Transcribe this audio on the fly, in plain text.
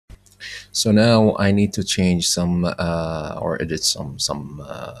So now I need to change some or edit some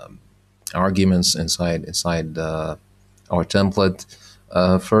arguments inside our template.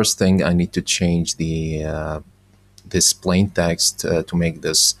 First thing, I need to change the this plain text to make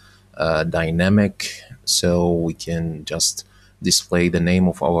this dynamic, so we can just display the name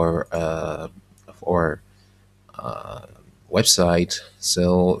of our website.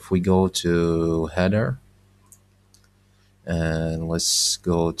 So if we go to header and let's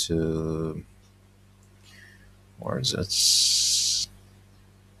go to, where is it?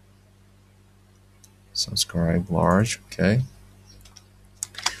 Subscribe large. Okay.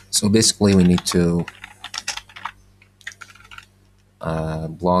 So basically, we need to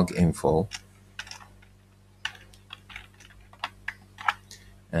blog info,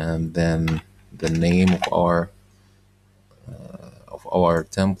 and then the name of our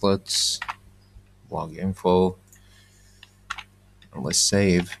templates, blog info. And let's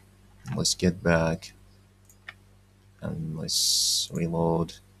save. Let's get back and let's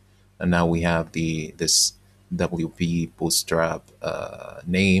reload. And now we have this WP Bootstrap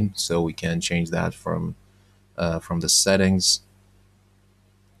name, so we can change that from the settings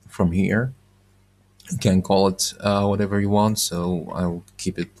from here. You can call it whatever you want, so I'll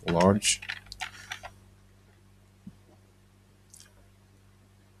keep it large.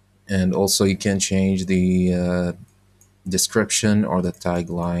 And also you can change the description or the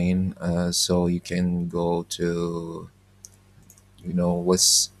tagline, so you can go to,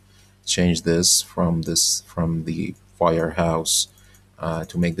 let's change this from the Firehouse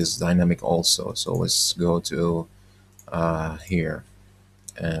to make this dynamic also. So let's go to here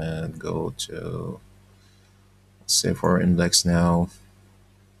and go to, say, for index now.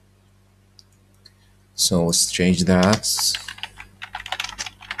 So let's change that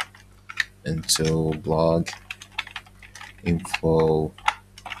into blog info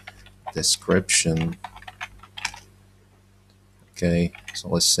description. Okay, so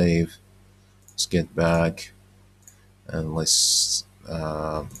let's save. Let's get back and let's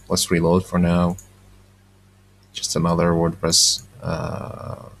reload for now. Just another WordPress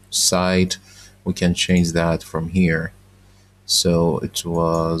site. We can change that from here. So it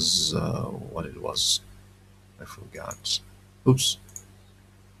was what it was. I forgot. Oops.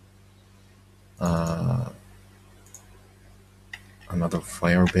 Another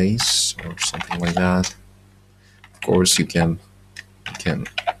Firebase or something like that. Of course, you can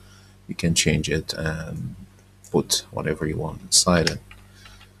you can change it and put whatever you want inside it.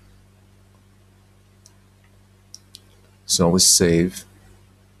 So let's save.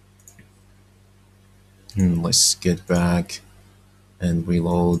 And let's get back and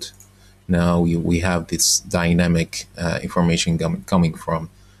reload. Now we have this dynamic information coming from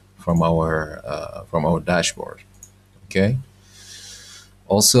our dashboard. Okay.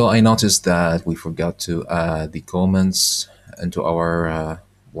 Also, I noticed that we forgot to add the comments into our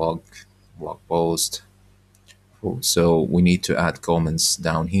blog post. So we need to add comments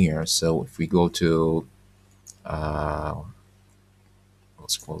down here. So if we go to,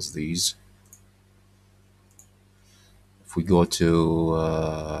 let's close these. If we go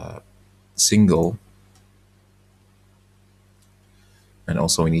to single, and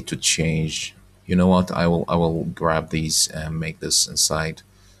also we need to change. You know what? I will grab these and make this inside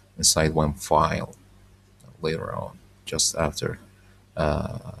one file later on, just after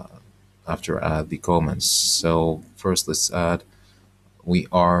add the comments. So first let's add. We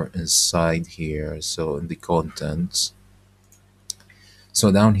are inside here, so in the contents.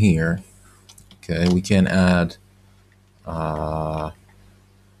 So down here, okay, we can add.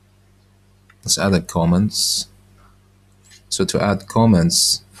 Let's add the comments. So to add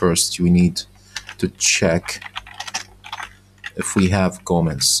comments, first we need to check if we have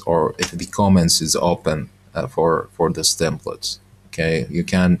comments or if the comments is open for this template. Okay, you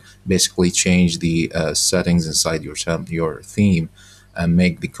can basically change the settings inside your theme and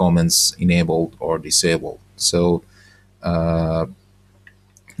make the comments enabled or disabled. So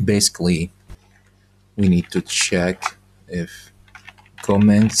basically, we need to check if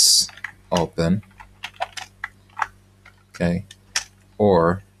comments open, okay,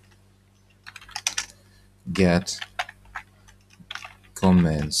 or get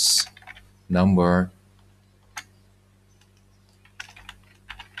comments number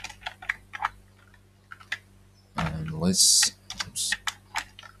and let's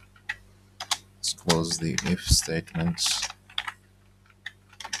close the if statements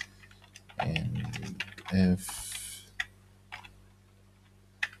and if,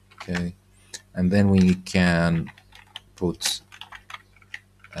 okay, and then we can put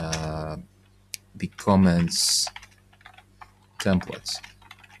the comments templates.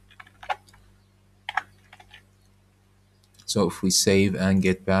 So if we save and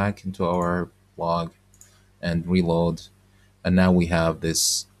get back into our blog and reload, and now we have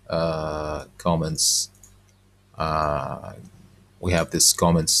this comments. Uh, we have this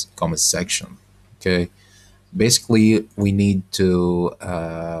comments section. Okay, basically we need to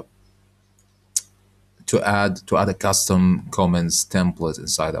add a custom comments template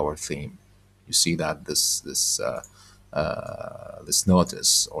inside our theme. You see that this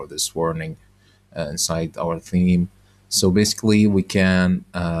notice or this warning inside our theme. So basically, we can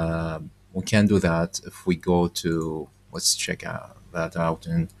do that if we go to, let's check that out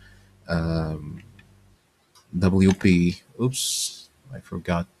in WP. Oops, I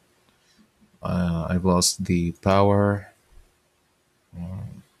forgot. I've lost the power.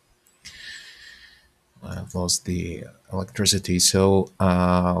 I've lost the electricity. So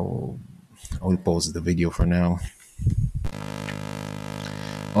I'll pause the video for now.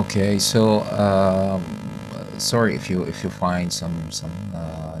 Okay, so sorry if you find some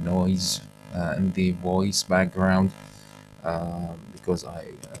noise in the voice background, because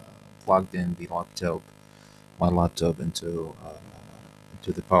I plugged in my laptop into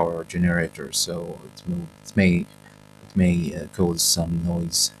the power generator, so it may cause some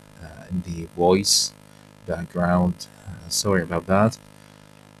noise in the voice background. Sorry about that.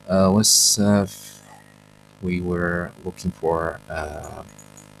 We were looking for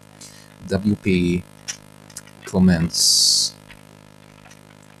WP comments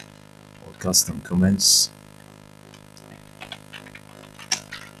or custom comments.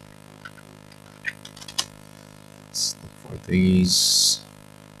 Let's look for these.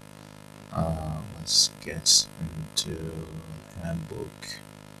 Let's get into handbook.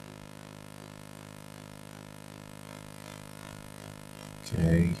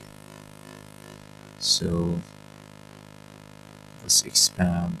 Okay, so let's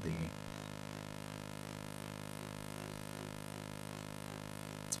expand the.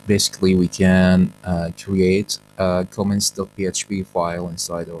 Basically, we can create a comments.php file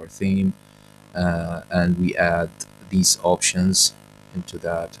inside our theme, and we add these options into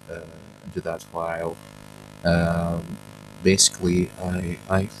that file. Um, Basically,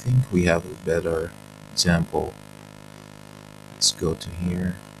 I think we have a better example. Let's go to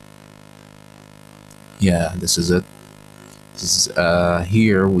here. Yeah, this is it. This is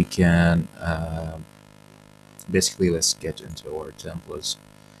here we can basically, let's get into our templates,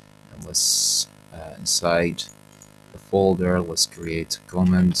 and let's inside the folder, let's create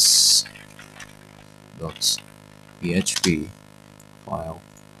comments.php file.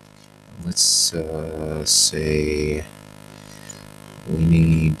 And let's say we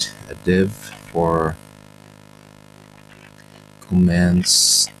need a div for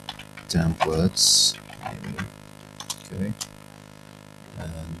comments templates, maybe. Okay,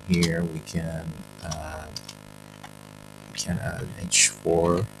 and here we can add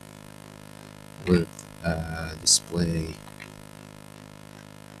h4 with display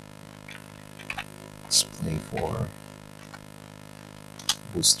for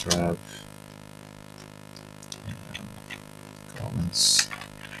Bootstrap comments.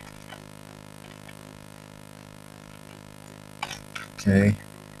 Okay,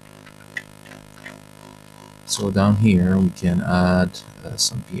 so down here we can add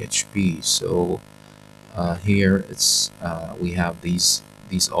some PHP. So here we have these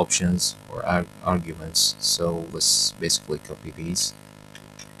options or arguments. So let's basically copy these.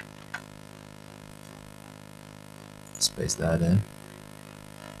 Let's paste that in,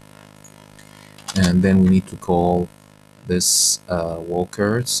 and then we need to call this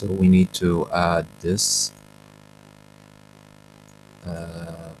walker. So we need to add this.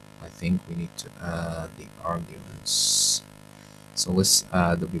 I think we need to add the arguments. So let's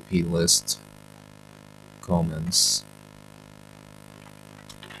add WP list comments.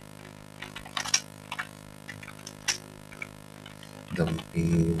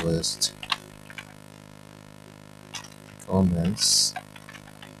 WP list comments.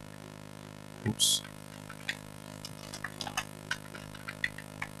 Oops.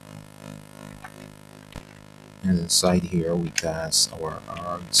 And inside here we pass our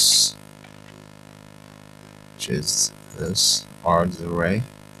args, which is this args array,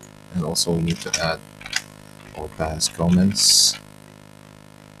 and also we need to add or pass comments.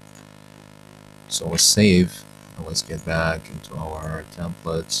 So let's save and let's get back into our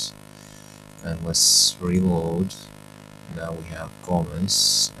templates and let's reload. Now we have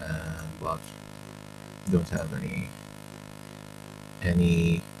comments, but don't have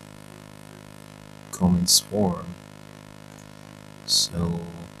any comments form. So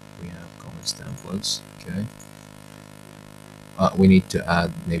we have comments templates. Okay, we need to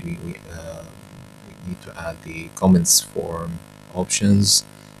add, maybe we need to add the comments form options.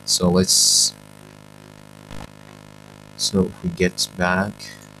 So if we get back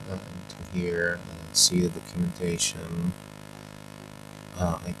into here and see the documentation,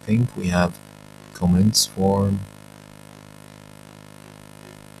 I think we have comments form,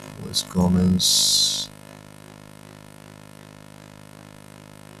 list comments,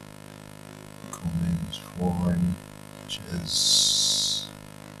 comments form, which is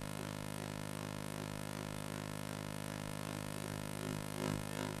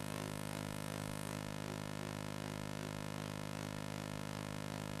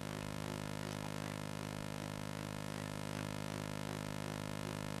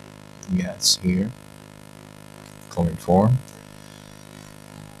it's here, comment form,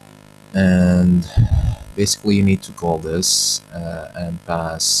 and basically you need to call this and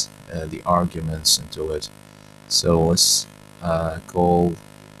pass the arguments into it. So let's call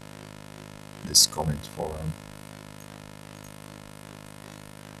this comment form.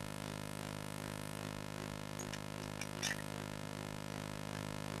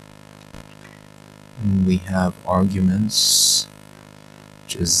 We have arguments,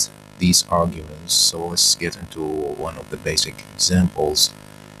 which is these arguments. So let's get into one of the basic examples,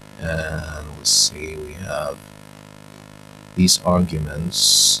 and let's see, we have these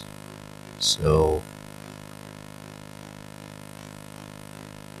arguments. So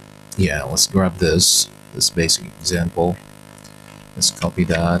yeah, let's grab this basic example. Let's copy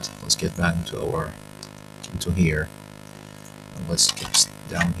that. Let's get back into here. And let's get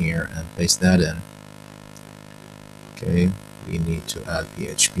down here and paste that in. Okay, we need to add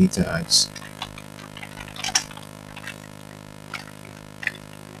PHP tags.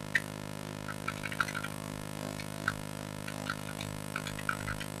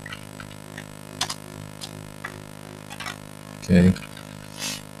 Okay,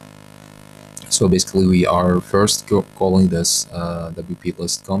 so basically we are first calling this WP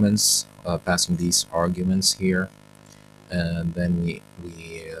list comments, passing these arguments here, and then we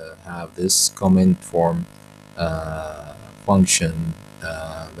have this comment form function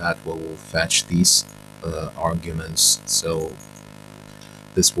that will fetch these arguments. So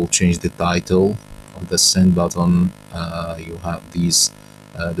this will change the title of the send button. You have these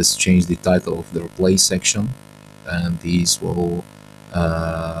this change the title of the replace section, and these will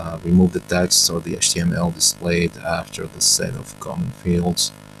remove the text or the HTML displayed after the set of common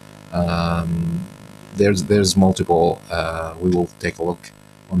fields. There's multiple. We will take a look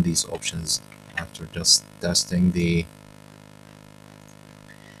on these options after just testing the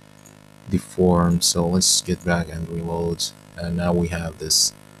form. So let's get back and reload, and now we have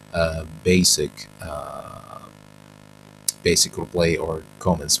this basic replay or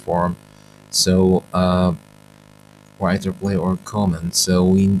comments form. So write replay or comment. So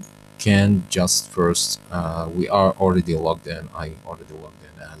we can just first we are already logged in. I already logged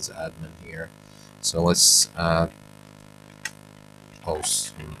in as admin here. So let's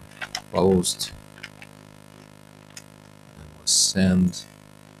post and let's send.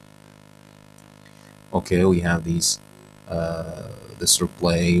 Okay, we have these this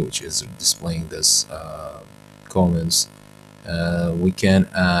replay, which is displaying this comments. We can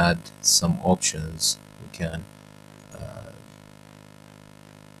add some options. We can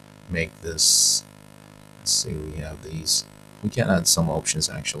make this. Let's see, we have these. We can add some options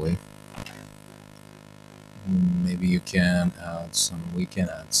actually. Maybe you can add some. We can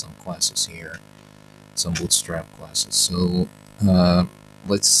add some classes here, some Bootstrap classes. So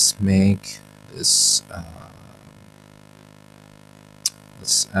let's make this.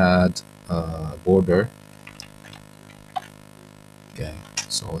 Let's add a border. Okay,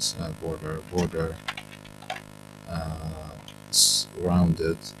 so let's add border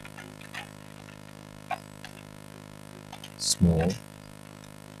rounded, small,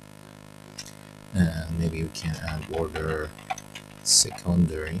 and maybe we can add border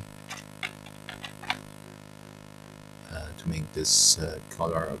secondary to make this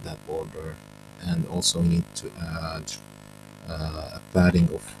color of that border, and also need to add a padding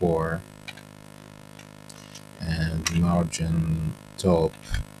of 4 and margin top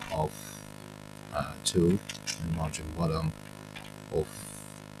of 2 and margin bottom of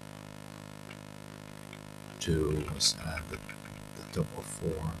 2. Let's add the top of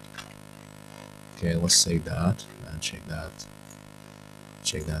 4. Okay, let's save that and check that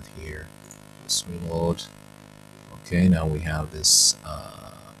here. Let's reload. Okay, now we have this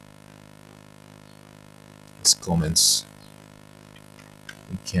this comments.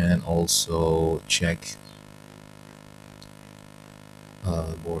 We can also check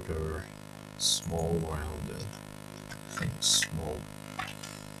border small rounded. I think small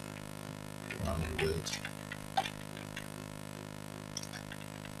rounded.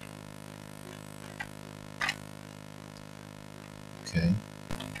 Okay,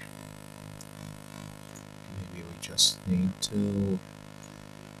 maybe we just need to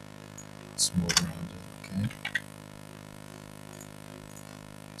smooth rounded. Okay,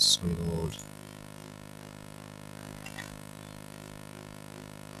 let's reload.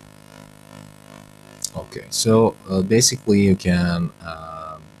 Okay, so basically you can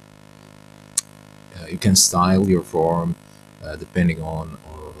style your form depending on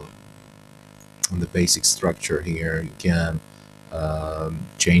the basic structure here. You can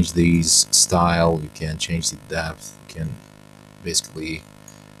change these style. You can change the depth. You can basically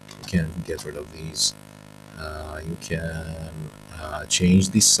you can get rid of these. You can change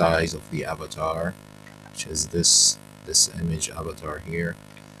the size of the avatar, which is this image avatar here.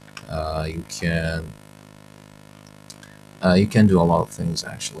 You can do a lot of things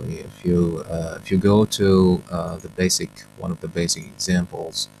actually. If you go to the basic one of the basic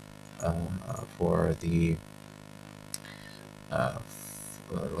examples for the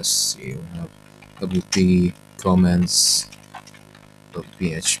let's see, we have wp comments.php.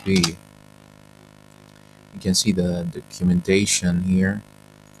 You can see the documentation here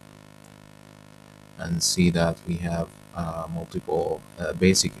and see that we have multiple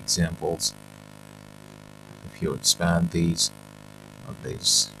basic examples. If you expand these of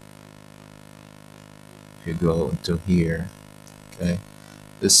these, if you go into here, okay,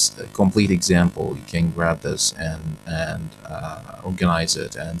 this complete example, you can grab this and organize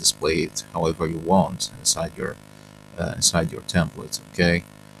it and display it however you want inside your template. Okay,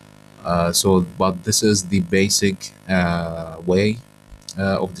 but this is the basic way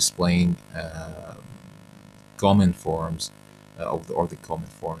of displaying comment forms or the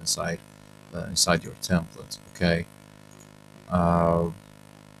comment form inside your template. Okay, uh,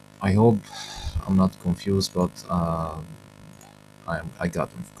 I hope I'm not confused, but I got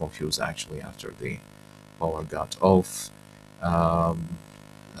confused actually after the power got off.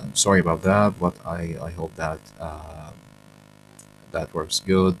 I'm sorry about that, but I hope that that works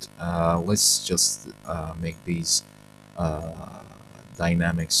good. Let's just make these uh,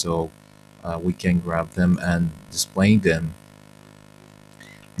 dynamic so we can grab them and display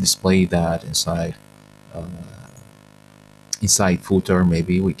that uh, inside footer.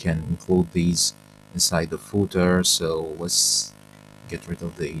 Maybe we can include these inside the footer. So let's get rid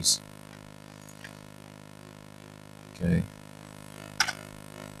of these. Okay,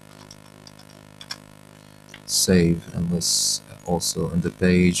 save, and let's also in the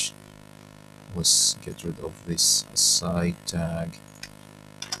page, let's get rid of this side tag.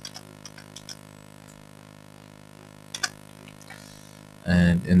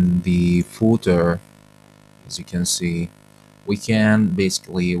 And in the footer, as you can see, we can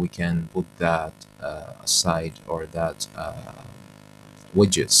put that aside, or that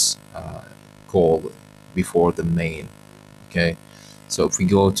widgets called before the main. Okay, so if we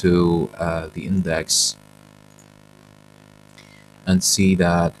go to the index and see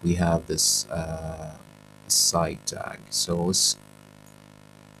that we have this side tag, so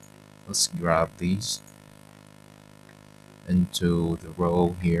let's grab these into the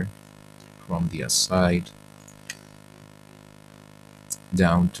row here from the aside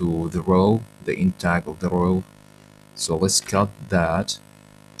down to the row, the int tag of the row. So let's cut that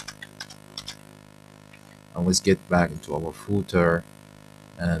and let's get back into our footer,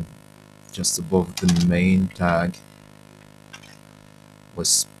 and just above the main tag,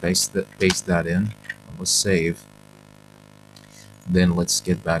 let's paste that in, and let's save. Then let's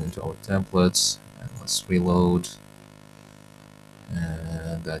get back into our templates and let's reload,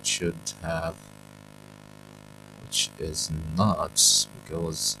 and that should have, which is not,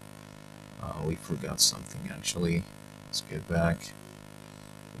 because we forgot something actually. Let's get back.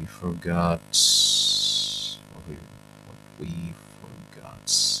 We forgot what we forgot.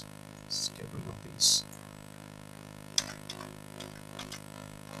 Let's get rid of these.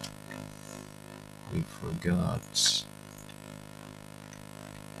 We forgot.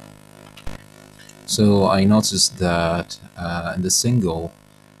 So I noticed that in the single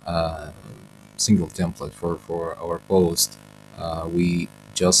template for our post, we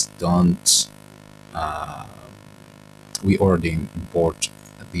just don't uh, we already import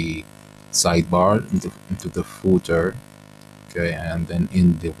the sidebar into the footer, okay, and then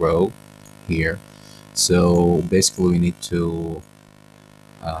in the row here. So basically we need to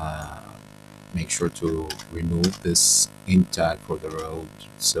uh, make sure to remove this int tag for the row,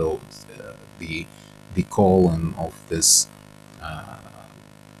 so the column uh, of this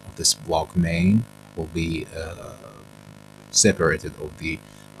block main will be separated of the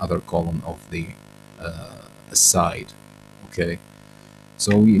other column of the side. Okay,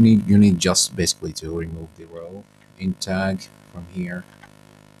 so you need just basically to remove the row in tag from here,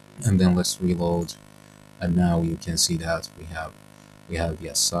 and then let's reload. And now you can see that we have the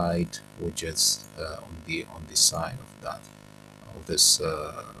aside widgets on the side of that of this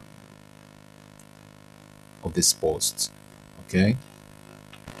uh, of this post. Okay,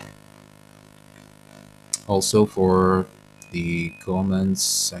 also for the comments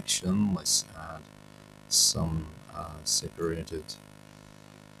section, let's add some separated,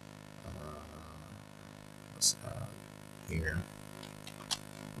 let's add here,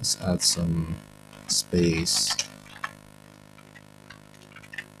 let's add some space,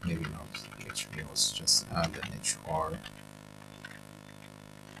 maybe not PHP, let's just add an HR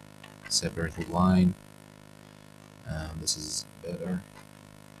separated line, and this is better.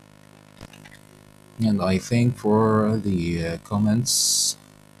 And I think for the comments,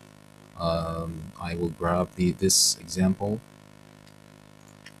 I will grab this example.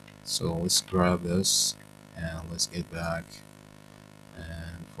 So let's grab this and let's get back.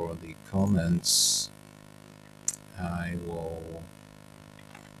 And for the comments, I will,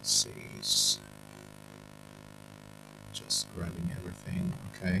 let's see, just grabbing everything.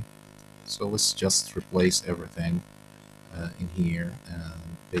 Okay, so let's just replace everything in here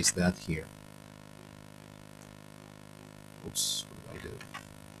and paste that here. Oops, what did I do?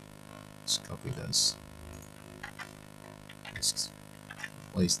 Let's copy this. Let's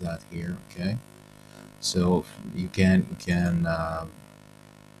place that here. Okay, so you can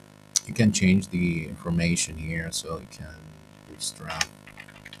change the information here, so you can bootstrap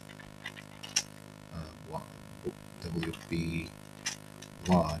WP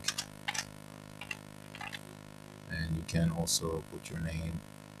log, and you can also put your name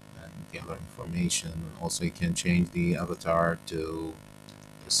and the other information. Also, you can change the avatar to,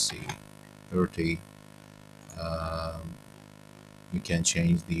 let's see, 30. Um, you can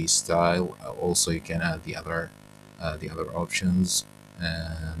change the style. Also, you can add the other options,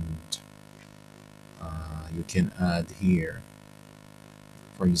 and you can add here,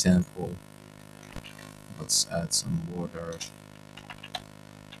 for example, let's add some border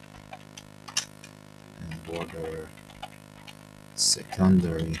and border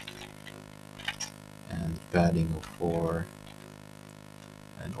secondary and padding of 4,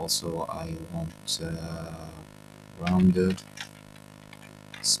 and also I want rounded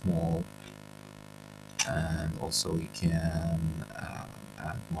small, and also we can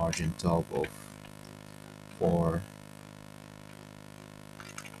add margin top of 4.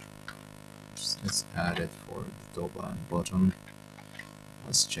 Let's add it for the top and bottom.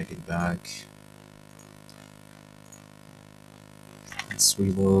 Let's check it back. Let's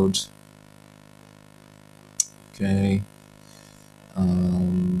reload. Okay.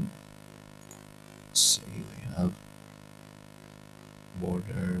 Let's see, we have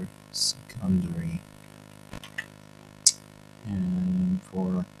border secondary, and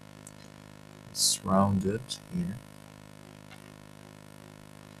for it's rounded here.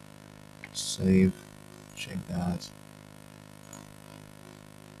 Save. Check that.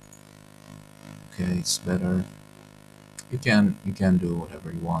 Okay, it's better. You can do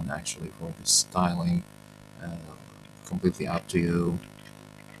whatever you want actually for the styling. Uh, Completely up to you.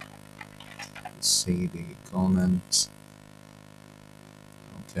 Let's see the comments.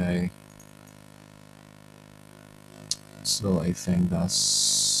 Okay. So I think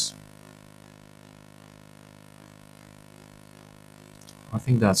that's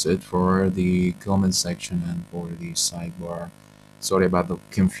it for the comment section and for the sidebar. Sorry about the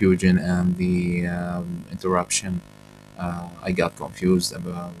confusion and the interruption. I got confused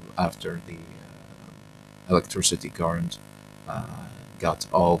about after the electricity current uh, got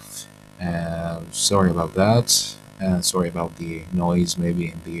off. Sorry about that. Sorry about the noise maybe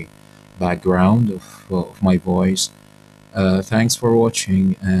in the background of my voice. Thanks for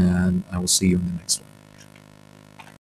watching, and I will see you in the next one.